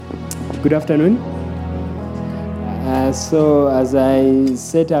Good afternoon. So as I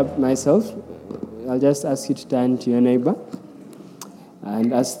set up myself, I'll just ask you to turn to your neighbor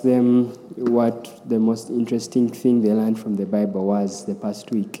and ask them what the most interesting thing they learned from the Bible was the past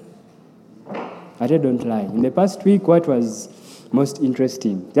week. But I don't lie. In the past week, what was most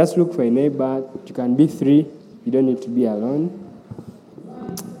interesting? Just look for a neighbor. You can be three. You don't need to be alone.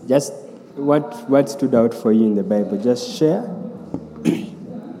 Just what stood out for you in the Bible? Just share.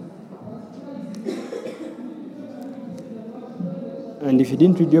 And if you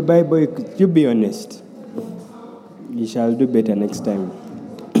didn't read your Bible, you be honest. You shall do better next time.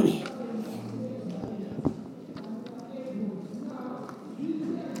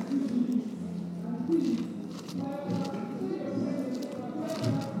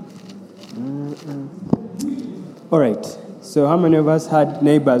 All right. So how many of us had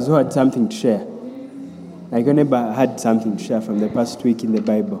neighbors who had something to share? Like your neighbor had something to share from the past week in the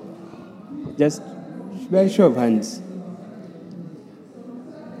Bible? Just by show of hands.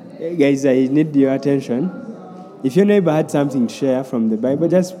 Guys, I need your attention. If your neighbor had something to share from the Bible,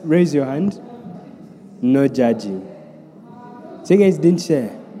 just raise your hand. No judging. So you guys didn't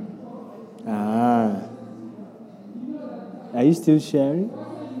share? Are you still sharing?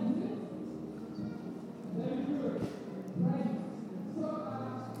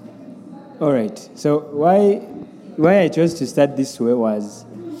 All right. So why I chose to start this way was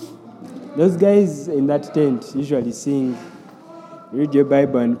those guys in that tent usually sing, read your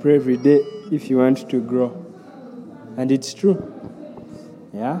Bible and pray every day if you want to grow. And it's true.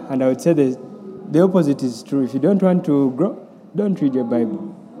 Yeah? And I would say the opposite is true. If you don't want to grow, don't read your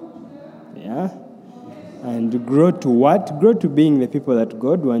Bible. Yeah? And grow to what? Grow to being the people that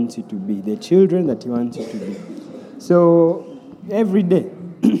God wants you to be, the children that He wants you to be. So, every day,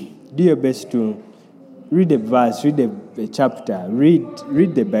 do your best to read a verse, read a chapter,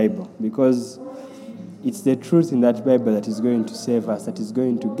 read the Bible, because it's the truth in that Bible that is going to save us, that is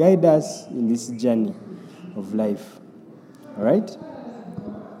going to guide us in this journey of life. All right?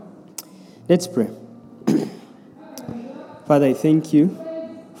 Let's pray. Father, I thank you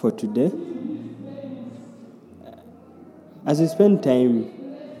for today. As we spend time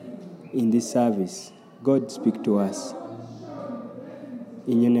in this service, God, speak to us.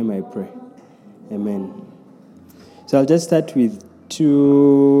 In your name I pray. Amen. So I'll just start with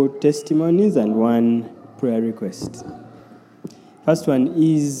 2 testimonies and 1 prayer request. First one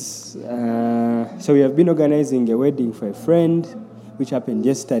is, so we have been organizing a wedding for a friend, which happened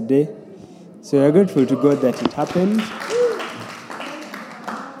yesterday. So we are grateful to God that it happened.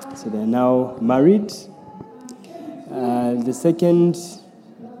 So they are now married. The second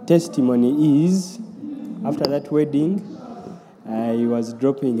testimony is, after that wedding, I was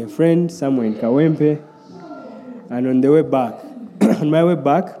dropping a friend somewhere in Kawempe, and on the way back, on my way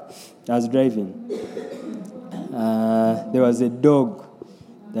back, I was driving. There was a dog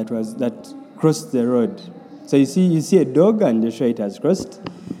that crossed the road. So you see a dog, and you're sure it has crossed.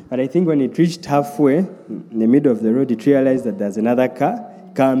 But I think when it reached halfway, in the middle of the road, it realized that there's another car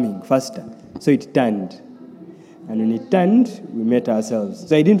coming faster. So it turned. And when it turned, we met ourselves.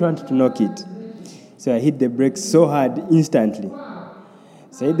 So I didn't want to knock it. So I hit the brakes so hard instantly.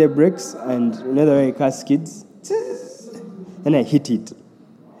 So I hit the brakes, and another way a car skids. Then I hit it.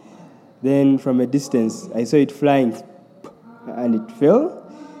 Then from a distance, I saw it flying, and it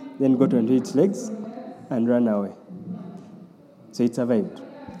fell, then got onto its legs, and ran away. So it survived.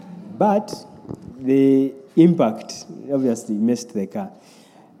 But the impact obviously messed the car.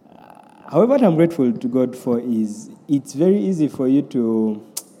 However, what I'm grateful to God for is it's very easy for you to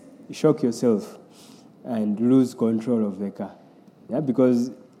shock yourself and lose control of the car. Yeah, because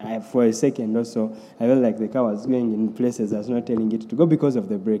for a second or so, I felt like the car was going in places I was not telling it to go because of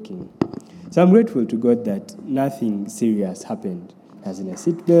the braking. So I'm grateful to God that nothing serious happened, as in a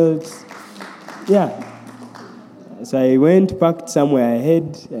seatbelt. Yeah. So I went, parked somewhere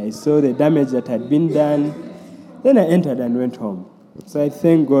ahead. I saw the damage that had been done. Then I entered and went home. So I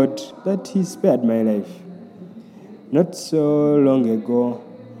thank God that He spared my life. Not so long ago,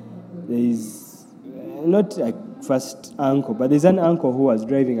 there is not a first uncle, but there's an uncle who was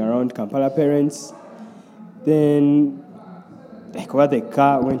driving around Kampala parents. Then, the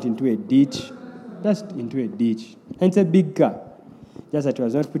car went into a ditch, just into a ditch. And it's a big car. Just that he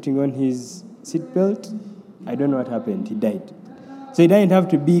was not putting on his seatbelt. I don't know what happened. He died. So it didn't have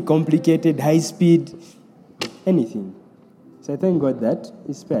to be complicated, high speed, anything. So I thank God that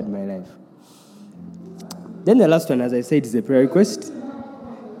He spared my life. Then the last one, as I said, is a prayer request.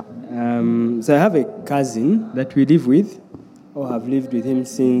 So I have a cousin that we live with, or have lived with him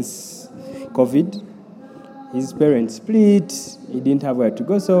since COVID. his parents split. He didn't have where to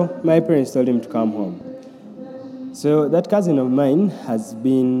go, so my parents told him to come home. So that cousin of mine has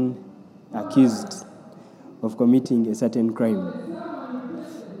been accused of committing a certain crime.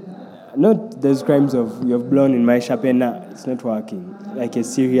 Not those crimes of you've blown in my sharpener, it's not working, like a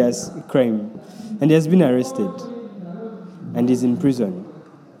serious crime. And he has been arrested and is in prison,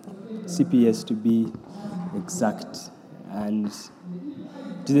 CPS to be exact. And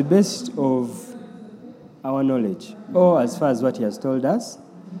to the best of our knowledge, or as far as what he has told us,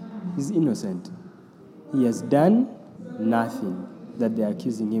 he's innocent. He has done nothing that they're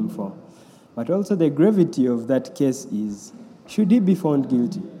accusing him for. But also the gravity of that case is, should he be found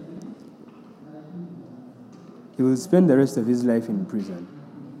guilty, he will spend the rest of his life in prison.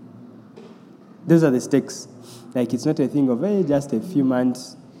 Those are the stakes. Like, it's not a thing of, hey, just a few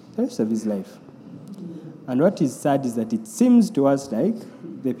months, the rest of his life. And what is sad is that it seems to us like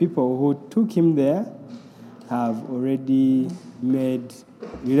the people who took him there have already made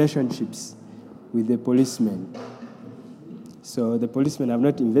relationships with the policemen. So the policemen have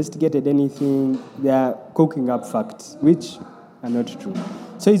not investigated anything. They are cooking up facts, which are not true.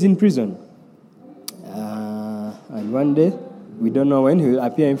 So he's in prison. And one day, we don't know when, he will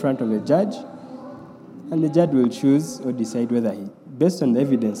appear in front of a judge, and the judge will choose or decide whether he, based on the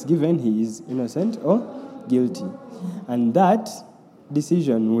evidence given, he is innocent or guilty. And that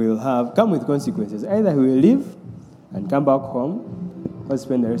decision will come with consequences. Either he will leave and come back home, or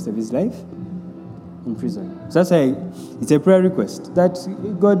spend the rest of his life in prison. So that's why it's a prayer request that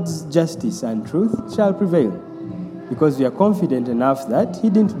God's justice and truth shall prevail, because we are confident enough that he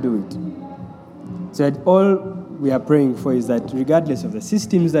didn't do it. So that all we are praying for is that regardless of the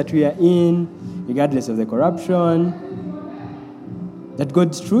systems that we are in, regardless of the corruption, that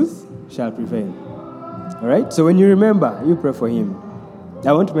God's truth shall prevail. All right? So when you remember, you pray for him.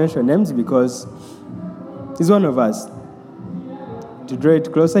 I won't mention names because he's one of us. To draw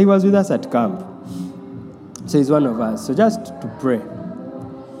it closer, he was with us at camp. So he's one of us. So just to pray.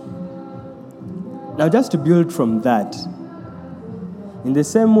 Now just to build from that, in the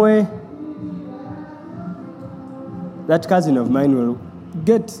same way, that cousin of mine will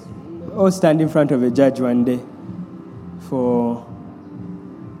get or stand in front of a judge one day for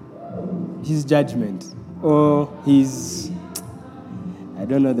his judgment or his, I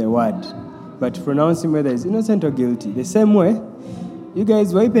don't know the word, but to pronounce him whether he's innocent or guilty. The same way, you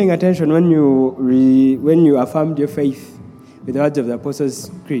guys, were you paying attention when you affirmed your faith with the words of the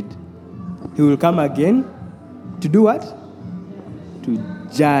Apostles' Creed? He will come again to do what? To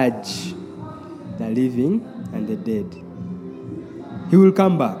judge the living and the dead. He will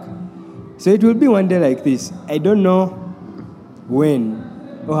come back. So it will be one day like this. I don't know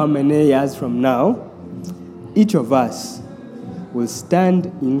when or how many years from now, each of us will stand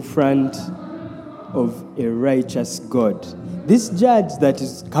in front of a righteous God. This judge that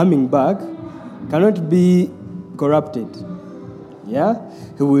is coming back cannot be corrupted. Yeah?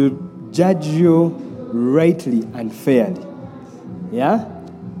 He will judge you rightly and fairly. Yeah?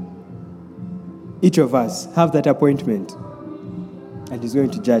 Each of us have that appointment, and he's going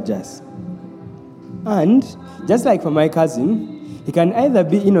to judge us. And just like for my cousin, he can either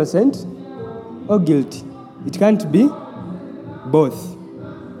be innocent or guilty. It can't be both.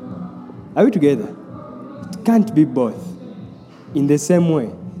 Are we together? It can't be both. In the same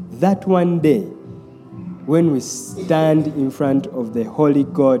way, that one day, when we stand in front of the holy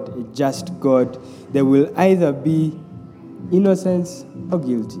God, a just God, there will either be innocence or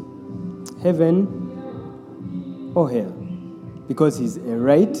guilty, heaven or hell, because he's a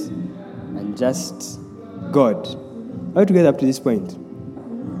right and just God. Are we together up to this point?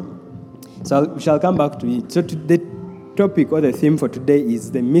 So we shall come back to it. So the topic or the theme for today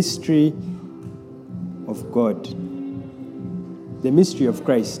is the mystery of God, the mystery of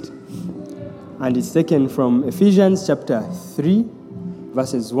Christ. And it's taken from Ephesians chapter 3,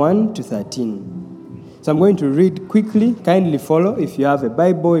 verses 1 to 13. So I'm going to read quickly. Kindly follow. If you have a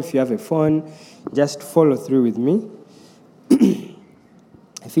Bible, if you have a phone, just follow through with me.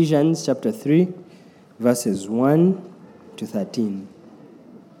 Ephesians chapter 3, verses 1 to 13.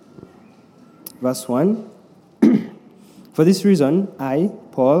 Verse 1. For this reason, I,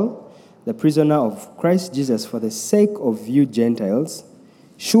 Paul, the prisoner of Christ Jesus, for the sake of you Gentiles,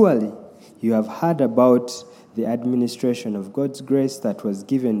 surely you have heard about the administration of God's grace that was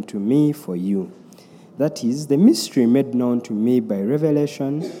given to me for you. That is, the mystery made known to me by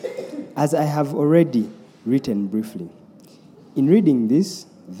revelation, as I have already written briefly. In reading this,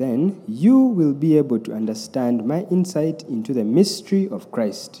 then, you will be able to understand my insight into the mystery of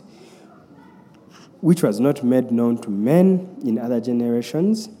Christ, which was not made known to men in other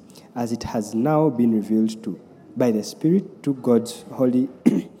generations, as it has now been revealed to by the Spirit to God's holy...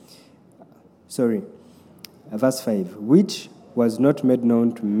 Verse 5, which was not made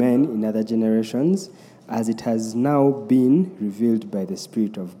known to men in other generations, as it has now been revealed by the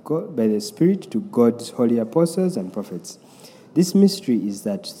Spirit of God, by the Spirit to God's holy apostles and prophets. This mystery is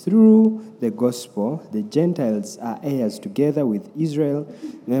that through the gospel, the Gentiles are heirs together with Israel,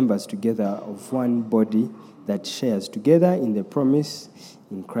 members together of one body that shares together in the promise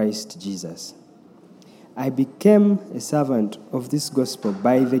in Christ Jesus. I became a servant of this gospel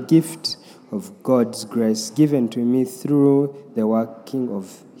by the gift of God's grace given to me through the working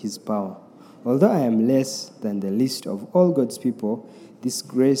of his power. Although I am less than the least of all God's people, this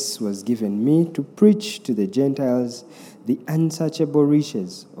grace was given me to preach to the Gentiles the unsearchable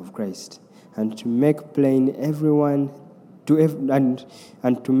riches of Christ, and to make plain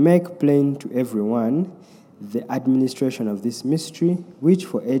to make plain to everyone the administration of this mystery, which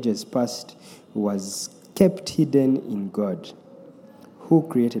for ages past was kept hidden in God, who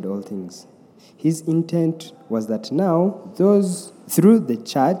created all things. His intent was that now, through the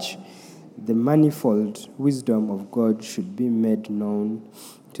church, the manifold wisdom of God should be made known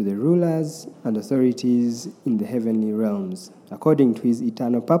to the rulers and authorities in the heavenly realms, according to his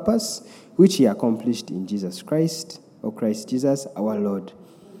eternal purpose, which he accomplished in Jesus Christ, or Christ Jesus our Lord.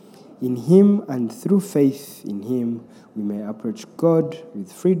 In him and through faith in him, we may approach God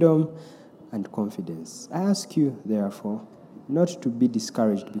with freedom and confidence. I ask you, therefore, not to be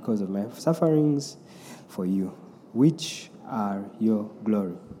discouraged because of my sufferings for you, which are your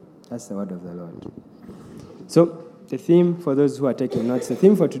glory. That's the word of the Lord. So, the theme, for those who are taking notes, the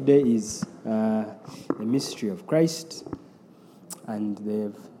theme for today is the mystery of Christ, and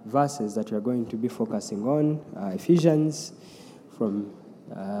the verses that we are going to be focusing on are Ephesians from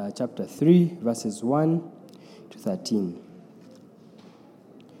chapter 3, verses 1 to 13.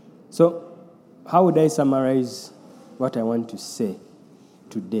 So, how would I summarize what I want to say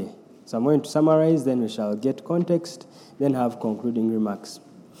today? So I'm going to summarize, then we shall get context, then have concluding remarks.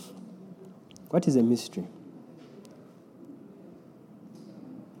 What is a mystery?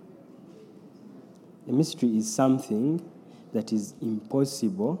 A mystery is something that is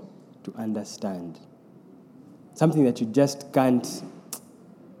impossible to understand. Something that you just can't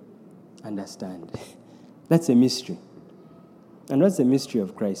understand. That's a mystery. And what's the mystery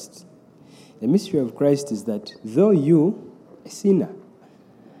of Christ? The mystery of Christ is that though you, a sinner,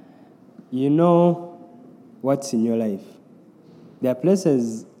 you know what's in your life, there are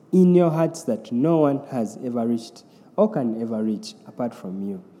places in your hearts that no one has ever reached or can ever reach apart from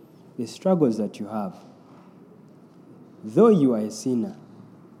you. The struggles that you have. Though you are a sinner,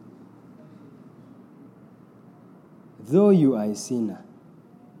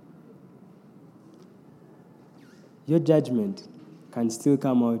 your judgment can still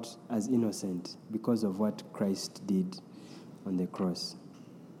come out as innocent because of what Christ did on the cross.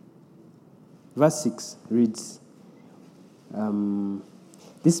 Verse 6 reads,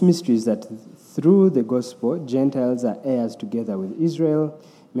 this mystery is that through the gospel, Gentiles are heirs together with Israel,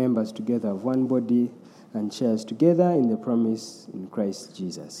 members together of one body, and shares together in the promise in Christ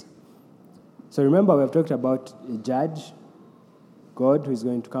Jesus. So remember, we have talked about a judge, God, who is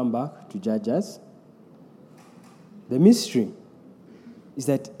going to come back to judge us. The mystery is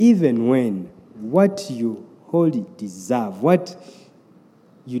that even when what you wholly deserve, what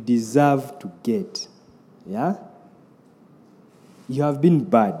you deserve to get, you have been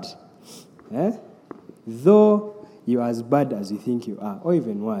bad. Though you are as bad as you think you are, or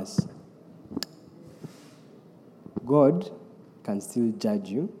even worse, God can still judge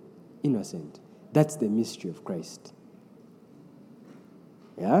you innocent. That's the mystery of Christ.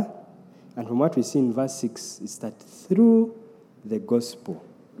 And from what we see in verse 6 is that through the gospel,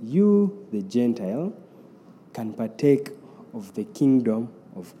 you, the Gentile, can partake of the kingdom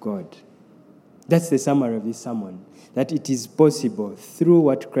of God. That's the summary of this sermon, that it is possible through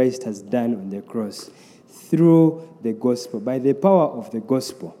what Christ has done on the cross, through the gospel, by the power of the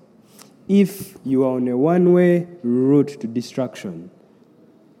gospel. If you are on a one-way route to destruction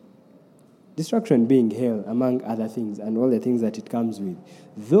being hell, among other things, and all the things that it comes with,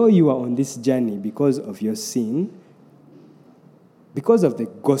 though you are on this journey because of your sin, because of the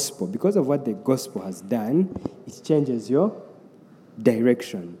gospel, because of what the gospel has done, it changes your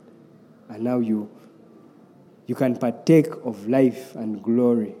direction. And now you can partake of life and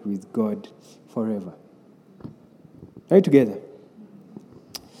glory with God forever. Are you together?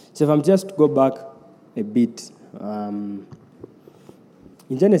 So if I'm just go back a bit, in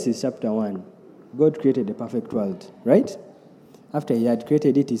Genesis chapter 1, God created a perfect world, right? After he had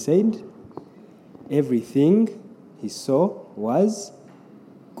created it, he said, everything he saw was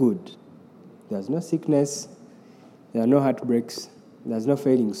good. There was no sickness, There are no heartbreaks. There's no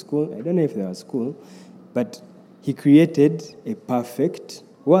failing school. I don't know if there was school. But he created a perfect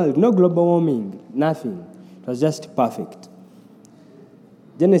world. No global warming, nothing. It was just perfect.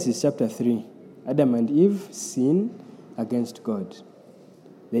 Genesis chapter 3. Adam and Eve sin against God.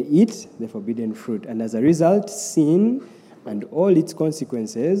 They eat the forbidden fruit. And as a result, sin and all its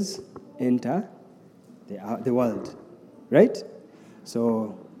consequences enter the world. Right?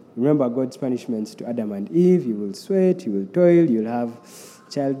 So remember God's punishments to Adam and Eve. You will sweat, you will toil, you'll have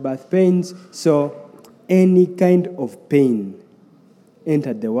childbirth pains. So any kind of pain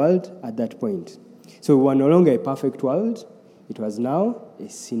entered the world at that point. So we were no longer a perfect world. It was now a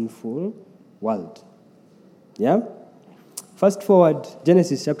sinful world. Yeah? Fast forward,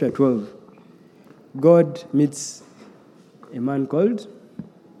 Genesis chapter 12. God meets a man called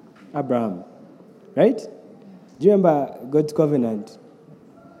Abraham. Right? Do you remember God's covenant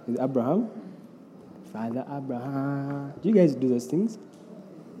with Abraham? Father Abraham. Do you guys do those things?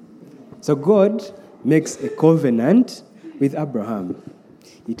 So God makes a covenant with Abraham.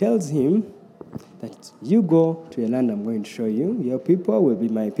 He tells him that you go to a land I'm going to show you. Your people will be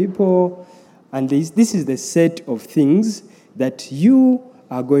my people. And this is the set of things that you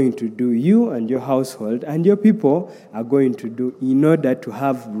are going to do, you and your household and your people are going to do in order to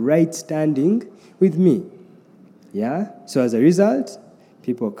have right standing with me. Yeah? So as a result,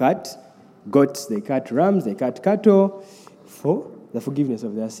 people cut goats, they cut rams, they cut cattle for the forgiveness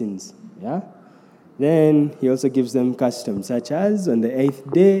of their sins. Yeah? Then he also gives them customs such as on the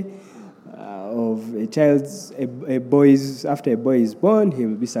 8th day of after a boy is born, he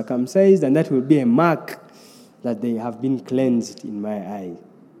will be circumcised, and that will be a mark that they have been cleansed in my eye.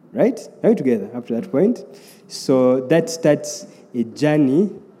 Right? Are we together up to that point? So that starts a journey,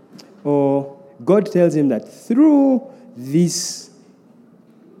 or God tells him that through this,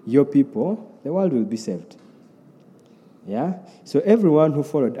 your people, the world will be saved. Yeah? So everyone who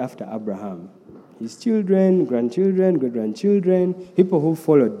followed after Abraham, his children, grandchildren, great-grandchildren, people who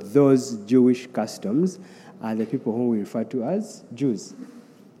followed those Jewish customs are the people whom we refer to as Jews,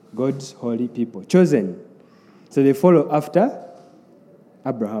 God's holy people, chosen. So they follow after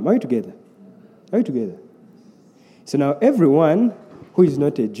Abraham. Are we together? Are we together? So now everyone who is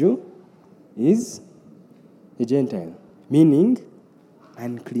not a Jew is a Gentile, meaning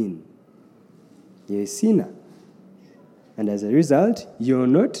unclean. You're a sinner. And as a result, you're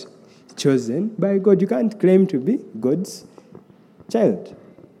not chosen by God. You can't claim to be God's child.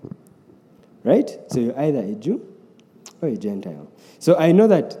 Right? So you're either a Jew or a Gentile. So I know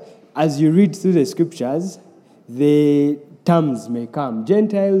that as you read through the scriptures, the terms may come.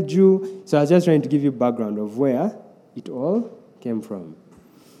 Gentile, Jew. So I was just trying to give you background of where it all came from.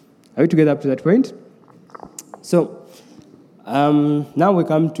 Are we together up to that point? So now we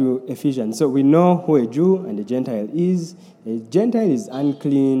come to Ephesians. So we know who a Jew and a Gentile is. A Gentile is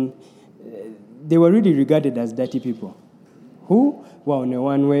unclean. They were really regarded as dirty people who were on a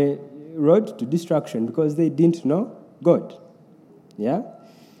one-way road to destruction because they didn't know God. Yeah?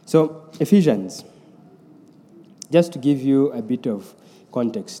 So Ephesians, just to give you a bit of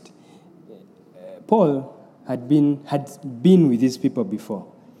context, Paul had been with these people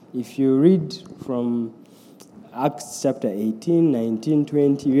before. If you read from Acts chapter 18, 19,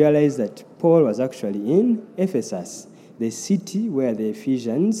 20, you realize that Paul was actually in Ephesus, the city where the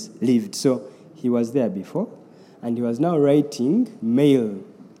Ephesians lived. So he was there before, and he was now writing mail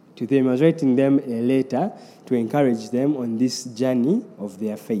to them. He was writing them a letter to encourage them on this journey of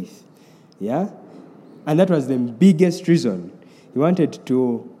their faith. Yeah? And that was the biggest reason. He wanted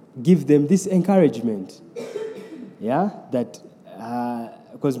to give them this encouragement. Yeah? That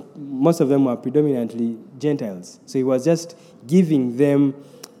because most of them were predominantly Gentiles. So he was just giving them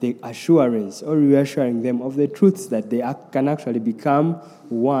the assurance or reassuring them of the truths that they can actually become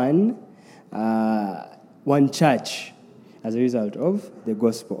one church as a result of the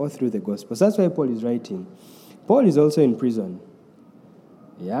gospel or through the gospel. So that's why Paul is writing. Paul is also in prison.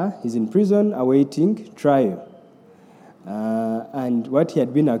 Yeah, he's in prison awaiting trial. And what he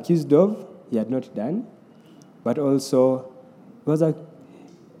had been accused of, he had not done. But also,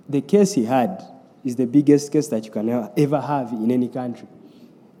 the case he had is the biggest case that you can ever have in any country,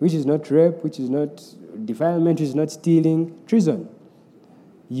 which is not rape, which is not defilement, which is not stealing, treason.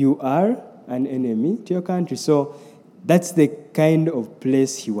 You are an enemy to your country. So that's the kind of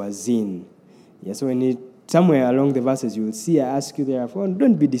place he was in. Yeah, so somewhere along the verses you will see, I ask you therefore,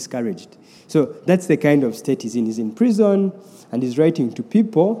 don't be discouraged. So that's the kind of state he's in. He's in prison, and he's writing to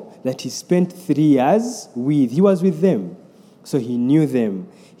people that he spent 3 years with. He was with them. So he knew them.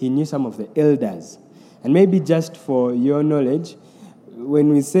 He knew some of the elders. And maybe just for your knowledge, when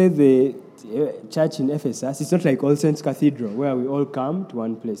we say the church in Ephesus, it's not like All Saints Cathedral where we all come to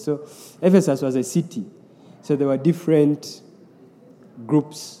one place. So Ephesus was a city. So there were different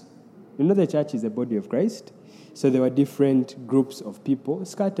groups. You know, the church is the body of Christ. So there were different groups of people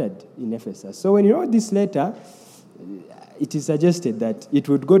scattered in Ephesus. So when he wrote this letter, it is suggested that it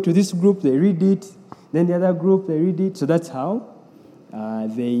would go to this group, they read it, then the other group, they read it. So that's how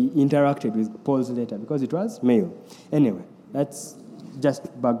they interacted with Paul's letter, because it was mail. Anyway, that's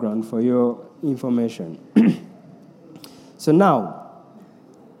just background for your information. So now,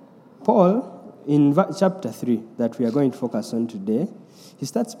 Paul, in chapter 3 that we are going to focus on today, he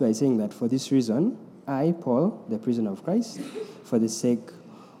starts by saying that for this reason, I, Paul, the prisoner of Christ, for the sake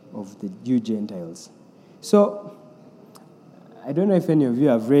of the Jew Gentiles. So, I don't know if any of you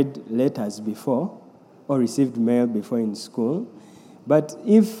have read letters before or received mail before in school, but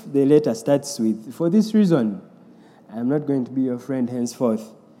if the letter starts with, for this reason, I'm not going to be your friend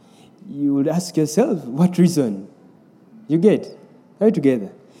henceforth, you would ask yourself, what reason? You get? Are we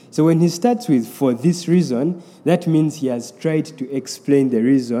together? So when he starts with, for this reason, that means he has tried to explain the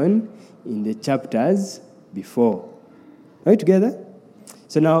reason in the chapters before. Are we together?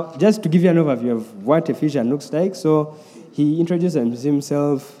 So now, just to give you an overview of what Ephesians looks like, so he introduces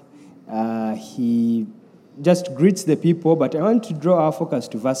himself, he just greets the people, but I want to draw our focus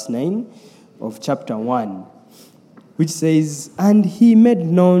to verse 9 of chapter 1, which says, and he made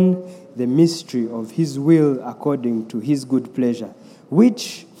known the mystery of his will according to his good pleasure,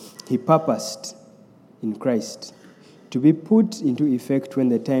 which he purposed in Christ, to be put into effect when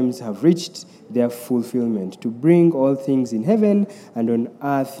the times have reached their fulfillment, to bring all things in heaven and on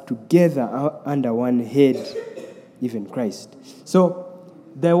earth together under one head, even Christ. So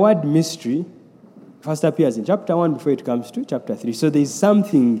the word mystery first appears in chapter 1 before it comes to chapter 3. So there's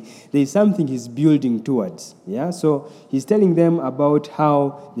something he's building towards. Yeah. So he's telling them about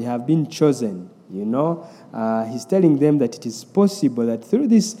how they have been chosen. You know, he's telling them that it is possible that through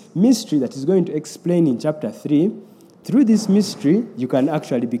this mystery that he's going to explain in chapter 3, through this mystery, you can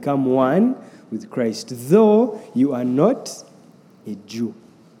actually become one with Christ, though you are not a Jew.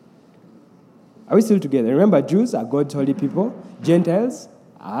 Are we still together? Remember, Jews are God's holy people. Gentiles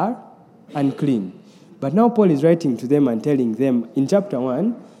are unclean. But now Paul is writing to them and telling them in chapter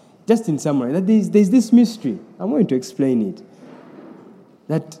 1, just in summary, that there's this mystery. I'm going to explain it.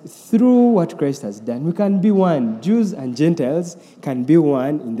 That through what Christ has done, we can be one. Jews and Gentiles can be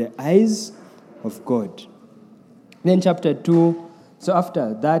one in the eyes of God. Then chapter 2, so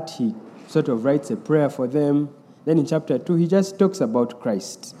after that, he sort of writes a prayer for them. Then in chapter 2, he just talks about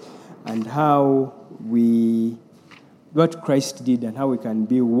Christ and what Christ did and how we can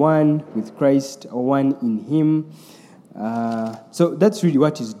be one with Christ or one in him. So that's really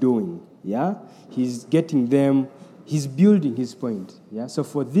what he's doing, yeah? He's getting them, he's building his point, yeah? So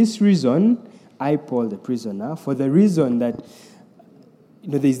for this reason, I, Paul, the prisoner, for the reason that,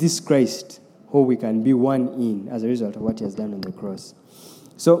 there's this Christ who we can be one in as a result of what he has done on the cross.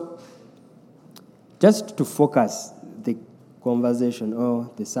 So, just to focus the conversation or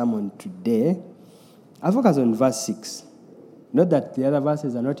the sermon today, I'll focus on verse 6. Not that the other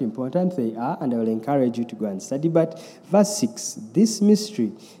verses are not important, they are, and I will encourage you to go and study. But verse 6, this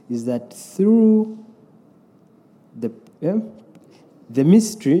mystery is that through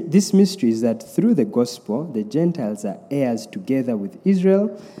this mystery is that through the gospel, the Gentiles are heirs together with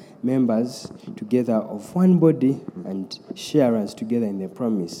Israel, members together of one body, and sharers together in the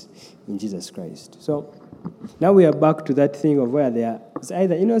promise in Jesus Christ. So now we are back to that thing of where it's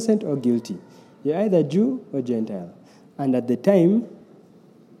either innocent or guilty. You're either Jew or Gentile. And at the time,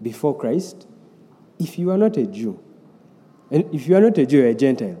 before Christ, if you are not a Jew, you're a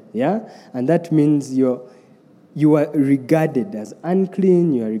Gentile, yeah? And that means you are regarded as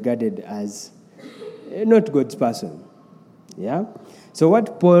unclean, you are regarded as not God's person, yeah? So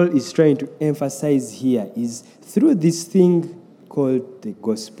what Paul is trying to emphasize here is through this thing called the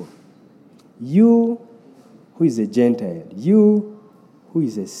gospel, you who is a Gentile, you who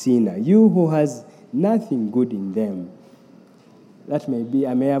is a sinner, you who has nothing good in them, that may be,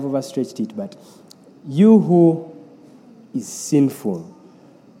 I may have overstretched it, but you who is sinful,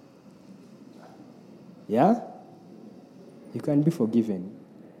 yeah, you can be forgiven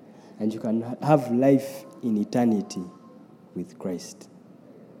and you can have life in eternity with Christ.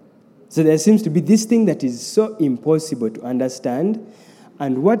 So there seems to be this thing that is so impossible to understand,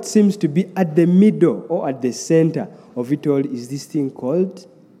 and what seems to be at the middle or at the center of it all is this thing called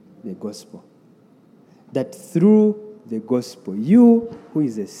the gospel. That through the gospel, you who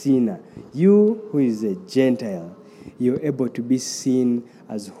is a sinner, you who is a Gentile, you're able to be seen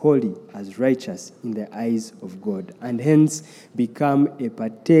as holy, as righteous in the eyes of God, and hence become a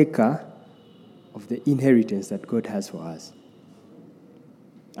partaker of the inheritance that God has for us.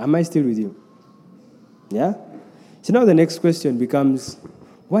 Am I still with you? Yeah? So now the next question becomes,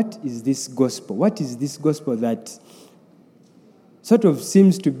 what is this gospel? What is this gospel that sort of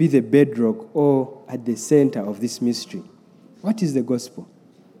seems to be the bedrock or at the center of this mystery? What is the gospel?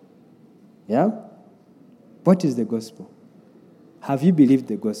 Yeah? What is the gospel? Have you believed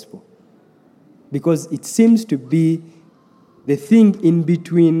the gospel? Because it seems to be the thing in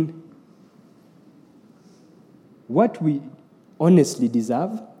between what we honestly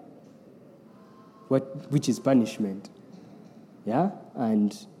deserve, which is punishment, yeah,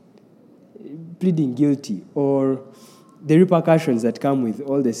 and pleading guilty, or the repercussions that come with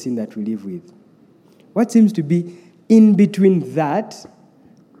all the sin that we live with. What seems to be in between that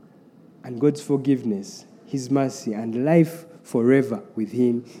and God's forgiveness, His mercy, and life forever with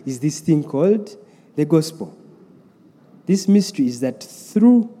Him is this thing called the gospel. This mystery is that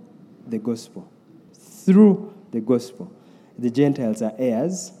through the gospel, the Gentiles are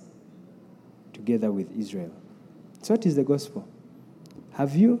heirs together with Israel. So what is the gospel?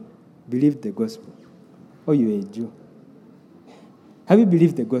 Have you believed the gospel? Or you're a Jew? Have you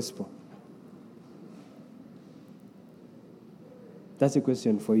believed the gospel? That's a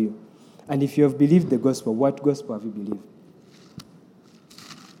question for you. And if you have believed the gospel, what gospel have you believed?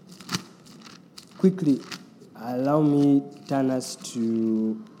 Quickly, allow me turn us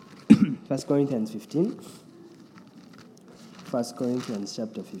to 1 Corinthians 15. 1 Corinthians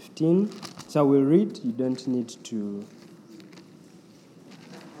chapter 15. So I will read. You don't need to.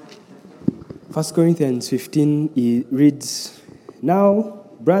 1 Corinthians 15 it reads, "Now,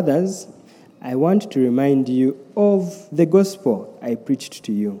 brothers, I want to remind you of the gospel I preached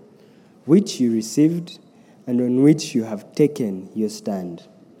to you, which you received and on which you have taken your stand.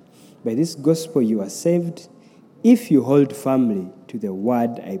 By this gospel you are saved, if you hold firmly to the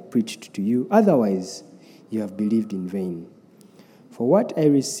word I preached to you. Otherwise, you have believed in vain. For what I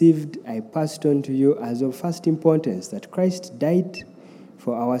received, I passed on to you as of first importance, that Christ died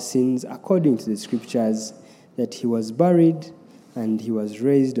for our sins according to the Scriptures, that he was buried, and he was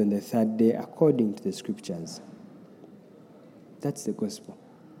raised on the third day according to the Scriptures." That's the gospel.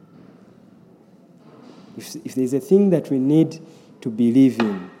 If there's a thing that we need to believe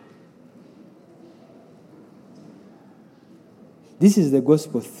in, this is the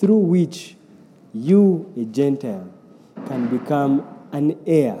gospel through which you, a Gentile, can become an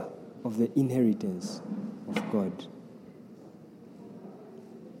heir of the inheritance of God.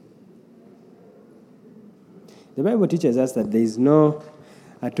 The Bible teaches us that there is no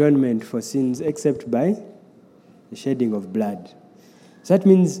atonement for sins except by the shedding of blood. So that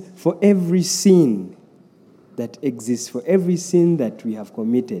means for every sin that exists, for every sin that we have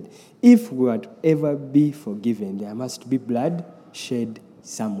committed, if we are to ever be forgiven, there must be blood shed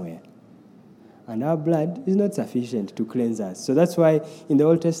somewhere. And our blood is not sufficient to cleanse us. So that's why in the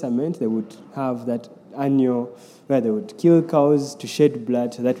Old Testament they would have that annual where they would kill cows to shed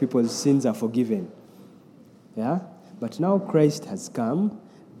blood so that people's sins are forgiven. Yeah? But now Christ has come,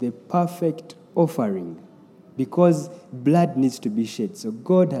 the perfect offering, because blood needs to be shed. So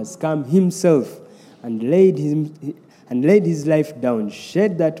God has come himself and laid his life down,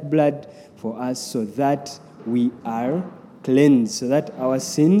 shed that blood for us so that we are cleansed, so that our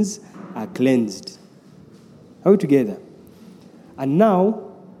sins are cleansed. Are we together? And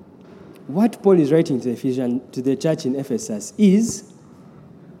now, what Paul is writing to the church in Ephesus is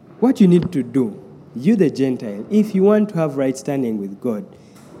what you need to do, you the Gentile, if you want to have right standing with God,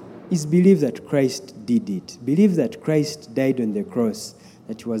 is believe that Christ did it. Believe that Christ died on the cross,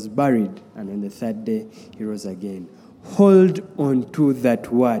 that he was buried, and on the third day he rose again. Hold on to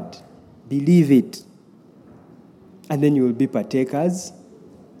that word. Believe it. And then you will be partakers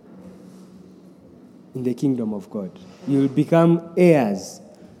in the kingdom of God. You will become heirs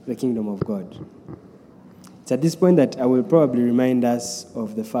of the kingdom of God. It's at this point that I will probably remind us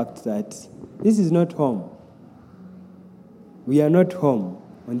of the fact that this is not home. We are not home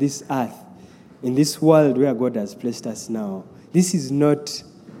on this earth, in this world where God has placed us now. This is not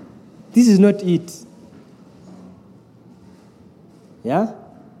it. Yeah?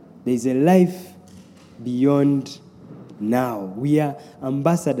 There is a life beyond now. We are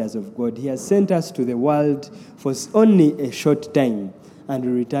ambassadors of God. He has sent us to the world for only a short time, and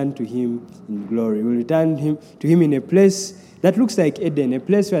we return to him in glory. We return to him in a place that looks like Eden, a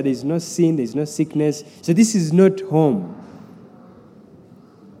place where there is no sin, there is no sickness. So this is not home.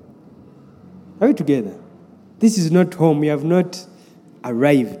 Are we together? This is not home. We have not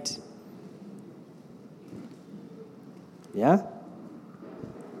arrived. Yeah?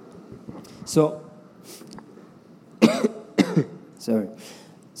 So, sorry.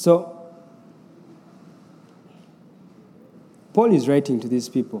 So, Paul is writing to these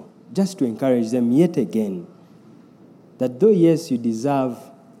people just to encourage them yet again that though, yes,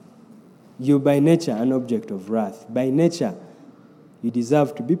 you're by nature an object of wrath. By nature, you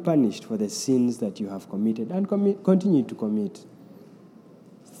deserve to be punished for the sins that you have committed and continue to commit.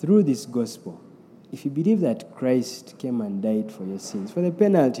 Through this gospel, if you believe that Christ came and died for your sins, for the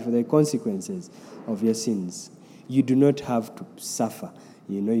penalty, for the consequences of your sins, you do not have to suffer.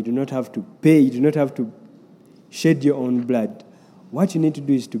 You do not have to pay. You do not have to shed your own blood. What you need to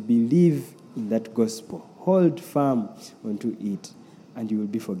do is to believe in that gospel. Hold firm onto it, and you will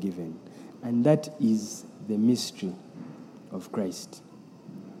be forgiven. And that is the mystery of Christ.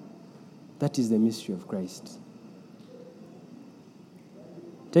 That is the mystery of Christ.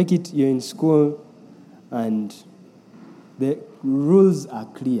 Take it, you're in school, and the rules are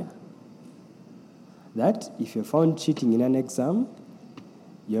clear. That if you're found cheating in an exam,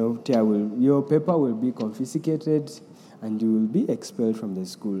 your paper will be confiscated and you will be expelled from the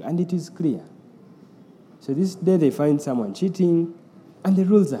school. And it is clear. So this day they find someone cheating, and the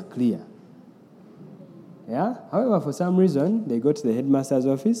rules are clear. Yeah? However, for some reason, they go to the headmaster's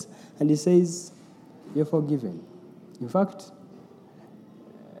office and he says, you're forgiven. In fact,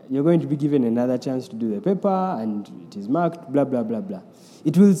 you're going to be given another chance to do the paper, and it is marked, blah, blah, blah, blah.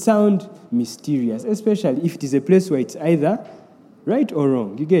 It will sound mysterious, especially if it is a place where it's either right or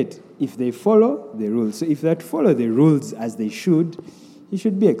wrong. You get, if they follow the rules. So if they follow the rules as they should, he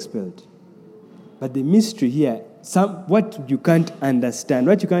should be expelled. But the mystery here, what you can't understand,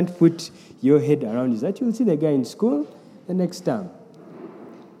 what you can't put your head around is that you'll see the guy in school the next term.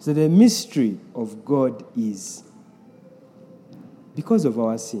 So the mystery of God is because of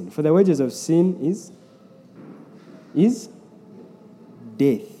our sin. For the wages of sin is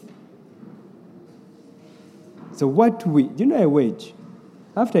death. So do you know a wage?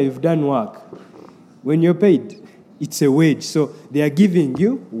 After you've done work, when you're paid, it's a wage. So they are giving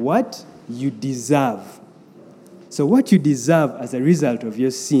you what you deserve. So what you deserve as a result of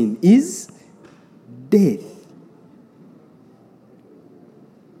your sin is death.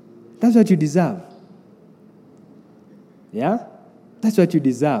 That's what you deserve. Yeah? That's what you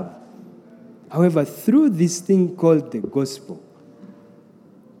deserve. However, through this thing called the gospel,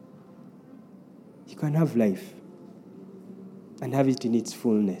 you can have life and have it in its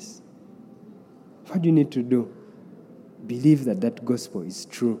fullness. What do you need to do? Believe that that gospel is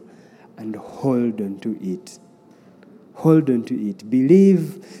true and hold on to it. Hold on to it.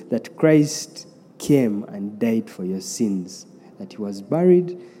 Believe that Christ came and died for your sins, that he was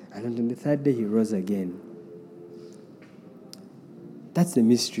buried, and on the third day he rose again. That's the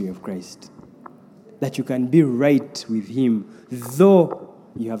mystery of Christ. That you can be right with him, though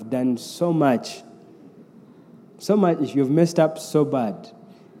you have done so much, if you've messed up so bad,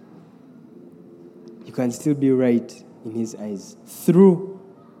 you can still be right in his eyes through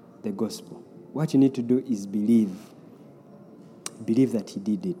the gospel. What you need to do is believe. Believe that he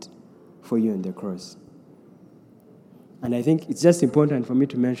did it for you on the cross. And I think it's just important for me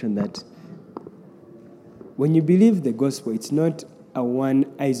to mention that when you believe the gospel, it's not a one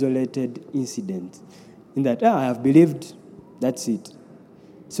isolated incident in that, I have believed, that's it.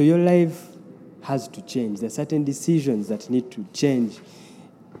 So your life has to change. There are certain decisions that need to change.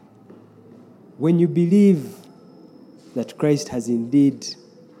 When you believe that Christ has indeed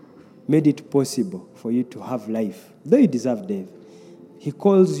made it possible for you to have life, though you deserve death, he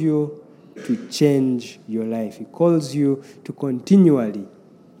calls you to change your life. He calls you to continually,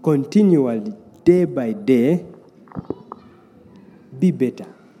 day by day, be better.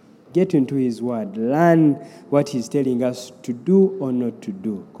 Get into his word. Learn what he's telling us to do or not to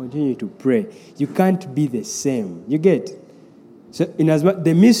do. Continue to pray. You can't be the same. You get? So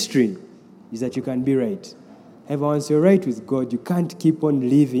the mystery is that you can be right. However, once you're right with God, you can't keep on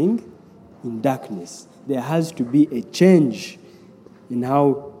living in darkness. There has to be a change in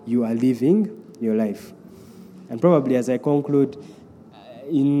how you are living your life. And probably as I conclude,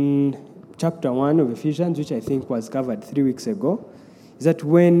 in chapter 1 of Ephesians, which I think was covered 3 weeks ago, is that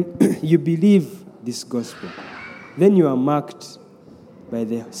when you believe this gospel, then you are marked by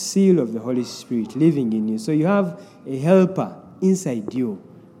the seal of the Holy Spirit living in you. So you have a helper inside you,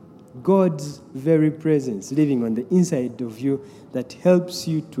 God's very presence living on the inside of you that helps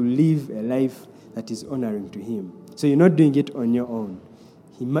you to live a life that is honoring to him. So you're not doing it on your own.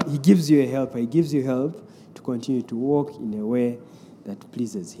 He gives you a helper. He gives you help to continue to walk in a way that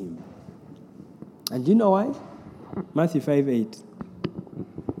pleases him. And do you know why? Matthew 5:8.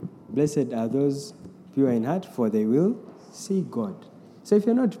 Blessed are those pure in heart, for they will see God. So if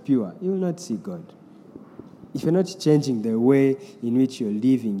you're not pure, you will not see God. If you're not changing the way in which you're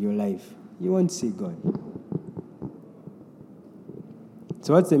living your life, you won't see God.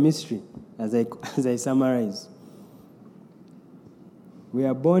 So what's the mystery? As I summarize, we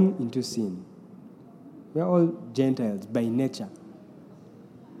are born into sin. We are all Gentiles by nature.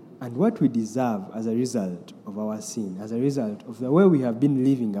 And what we deserve as a result of our sin, as a result of the way we have been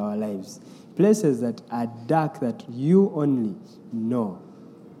living our lives, places that are dark that you only know,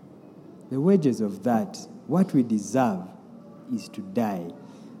 the wages of that, what we deserve, is to die.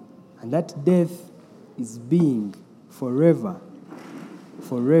 And that death is being forever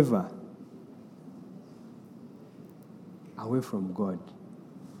away from God.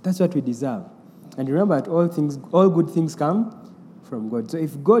 That's what we deserve. And remember that all good things come from God. So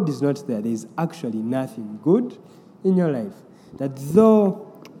if God is not there is actually nothing good in your life. That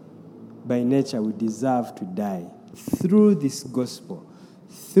though by nature we deserve to die, through this gospel,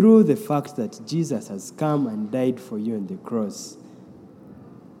 through the fact that Jesus has come and died for you on the cross,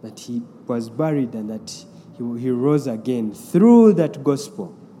 that he was buried and that he rose again, through that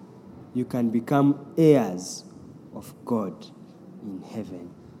gospel, you can become heirs of God in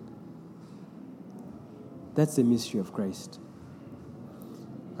heaven. That's the mystery of Christ.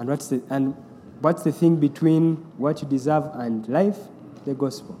 And what's the thing between what you deserve and life? The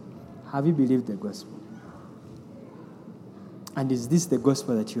gospel. Have you believed the gospel? And is this the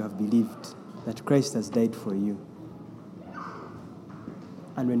gospel that you have believed? That Christ has died for you?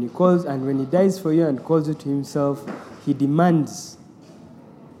 And when he dies for you and calls you to himself, he demands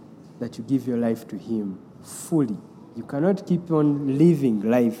that you give your life to him fully. You cannot keep on living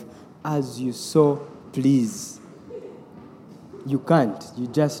life as you so please. You can't. You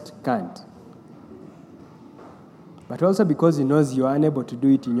just can't. But also because he knows you are unable to do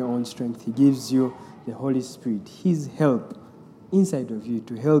it in your own strength, he gives you the Holy Spirit, his help inside of you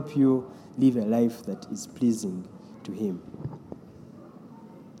to help you live a life that is pleasing to him.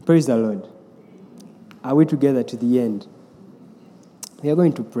 Praise the Lord. Are we together to the end? We are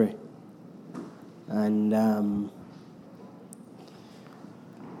going to pray. And I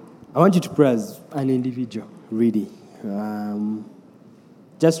want you to pray as an individual, really.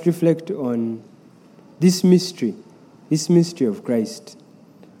 Just reflect on this mystery of Christ.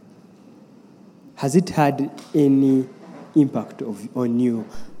 Has it had any impact on you?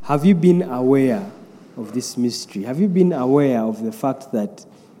 Have you been aware of this mystery? Have you been aware of the fact that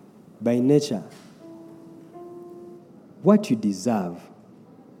by nature, what you deserve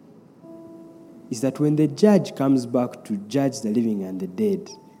is that when the judge comes back to judge the living and the dead,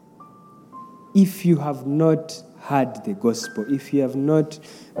 if you have not heard the gospel, if you have not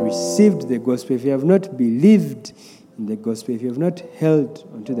received the gospel, if you have not believed in the gospel, if you have not held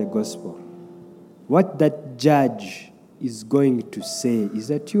onto the gospel, what that judge is going to say is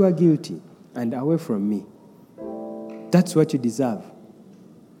that you are guilty and away from me. That's what you deserve.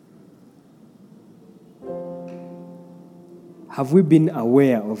 Have we been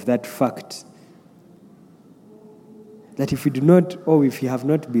aware of that fact? That if we do not, or if you have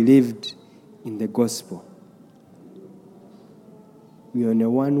not believed in the gospel, we are on a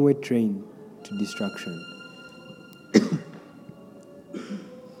one-way train to destruction.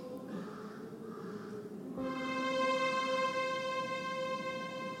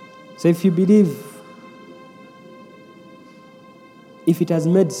 So if you believe, if it has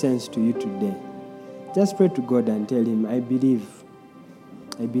made sense to you today, just pray to God and tell him, I believe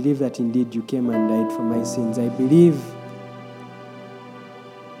that indeed you came and died for my sins. I believe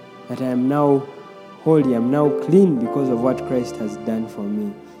that I am now holy, I am now clean because of what Christ has done for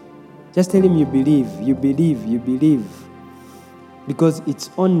me. Just tell him you believe. Because it's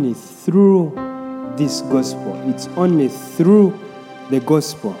only through this gospel, it's only through the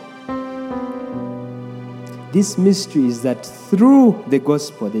gospel. This mystery is that through the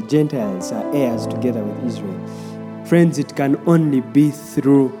gospel, the Gentiles are heirs together with Israel. Friends, it can only be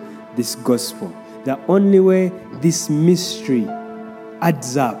through this gospel. The only way this mystery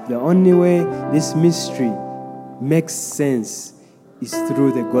adds up, the only way this mystery makes sense is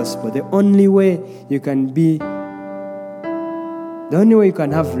through the gospel. The only way you can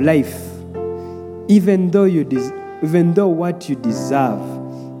have life, even though what you deserve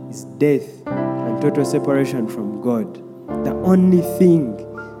is death and total separation from God, the only thing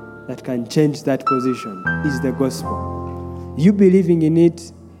that can change that position is the gospel. You believing in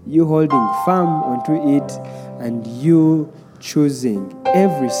it, you holding firm onto it, and you choosing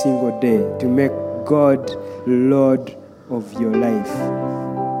every single day to make God Lord of your life.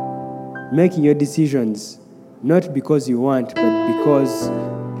 Making your decisions not because you want, but because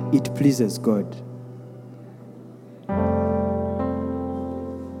it pleases God.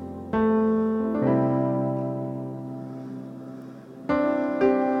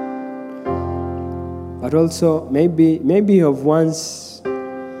 But also, maybe you have once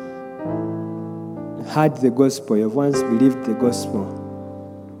heard the gospel, you've once believed the gospel,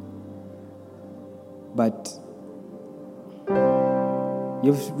 but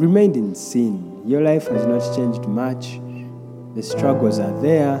you've remained in sin. Your life has not changed much. The struggles are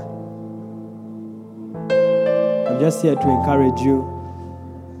there. I'm just here to encourage you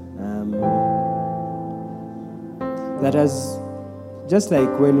that as just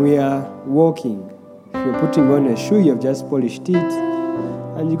like when we are walking, if you're putting on a shoe, you've just polished it,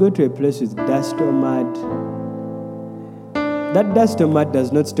 and you go to a place with dust or mud, that dust or mud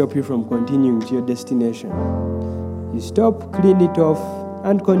does not stop you from continuing to your destination. You stop, clean it off,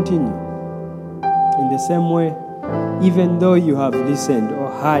 and continue. In the same way, even though you have listened or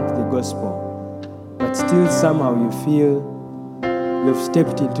heard the gospel, but still somehow you feel you've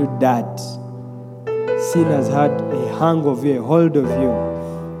stepped into that. Sin has had a hang of you, a hold of you.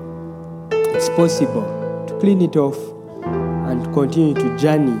 It's possible to clean it off and continue to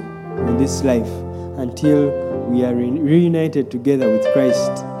journey in this life until we are reunited together with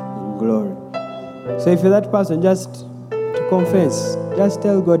Christ in glory. So if you're that person, just to confess, just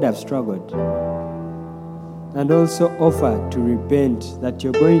tell God I've struggled. And also offer to repent, that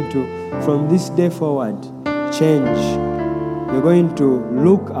you're going to, from this day forward, change. You're going to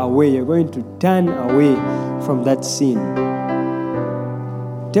look away. You're going to turn away from that sin.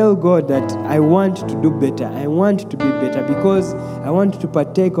 Tell God that I want to do better. I want to be better because I want to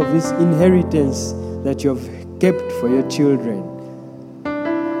partake of this inheritance that you've kept for your children.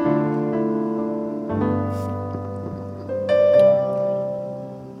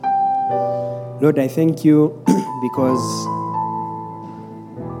 Lord, I thank you because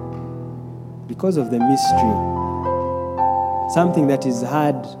of the mystery. Something that is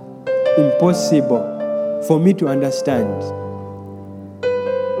hard, impossible for me to understand.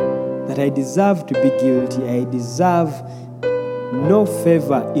 That I deserve to be guilty. I deserve no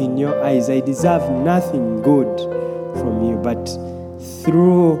favor in your eyes. I deserve nothing good from you. But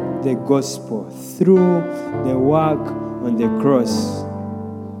through the gospel, through the work on the cross,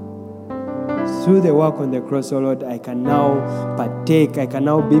 oh Lord, I can now partake. I can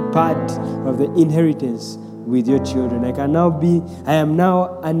now be part of the inheritance with your children. I am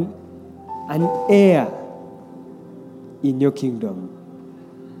now an heir in your kingdom.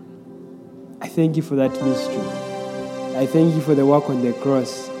 I thank you for that mystery. I thank you for the work on the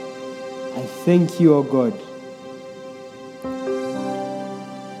cross. I thank you, oh God.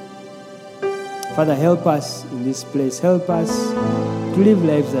 Father, help us in this place. Help us to live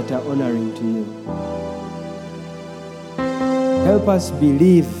lives that are honoring to you. Help us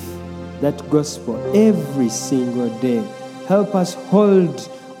believe that gospel every single day. Help us hold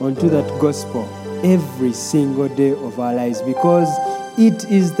onto that gospel every single day of our lives, because it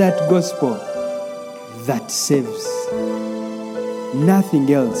is that gospel that saves. Nothing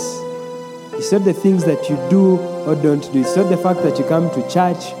else. It's not the things that you do or don't do. It's not the fact that you come to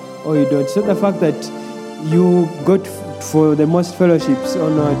church or you don't. It's not the fact that you got for the most fellowships or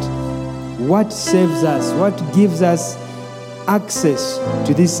not. What saves us, what gives us access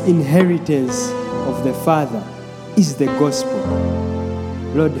to this inheritance of the Father is the gospel.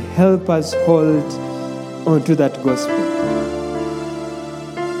 Lord, help us hold on to that gospel.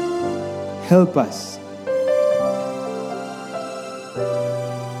 Help us.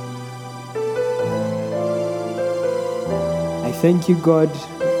 I thank you, God.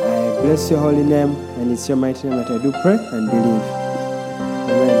 I bless your holy name, and it's your mighty name that I do pray and believe.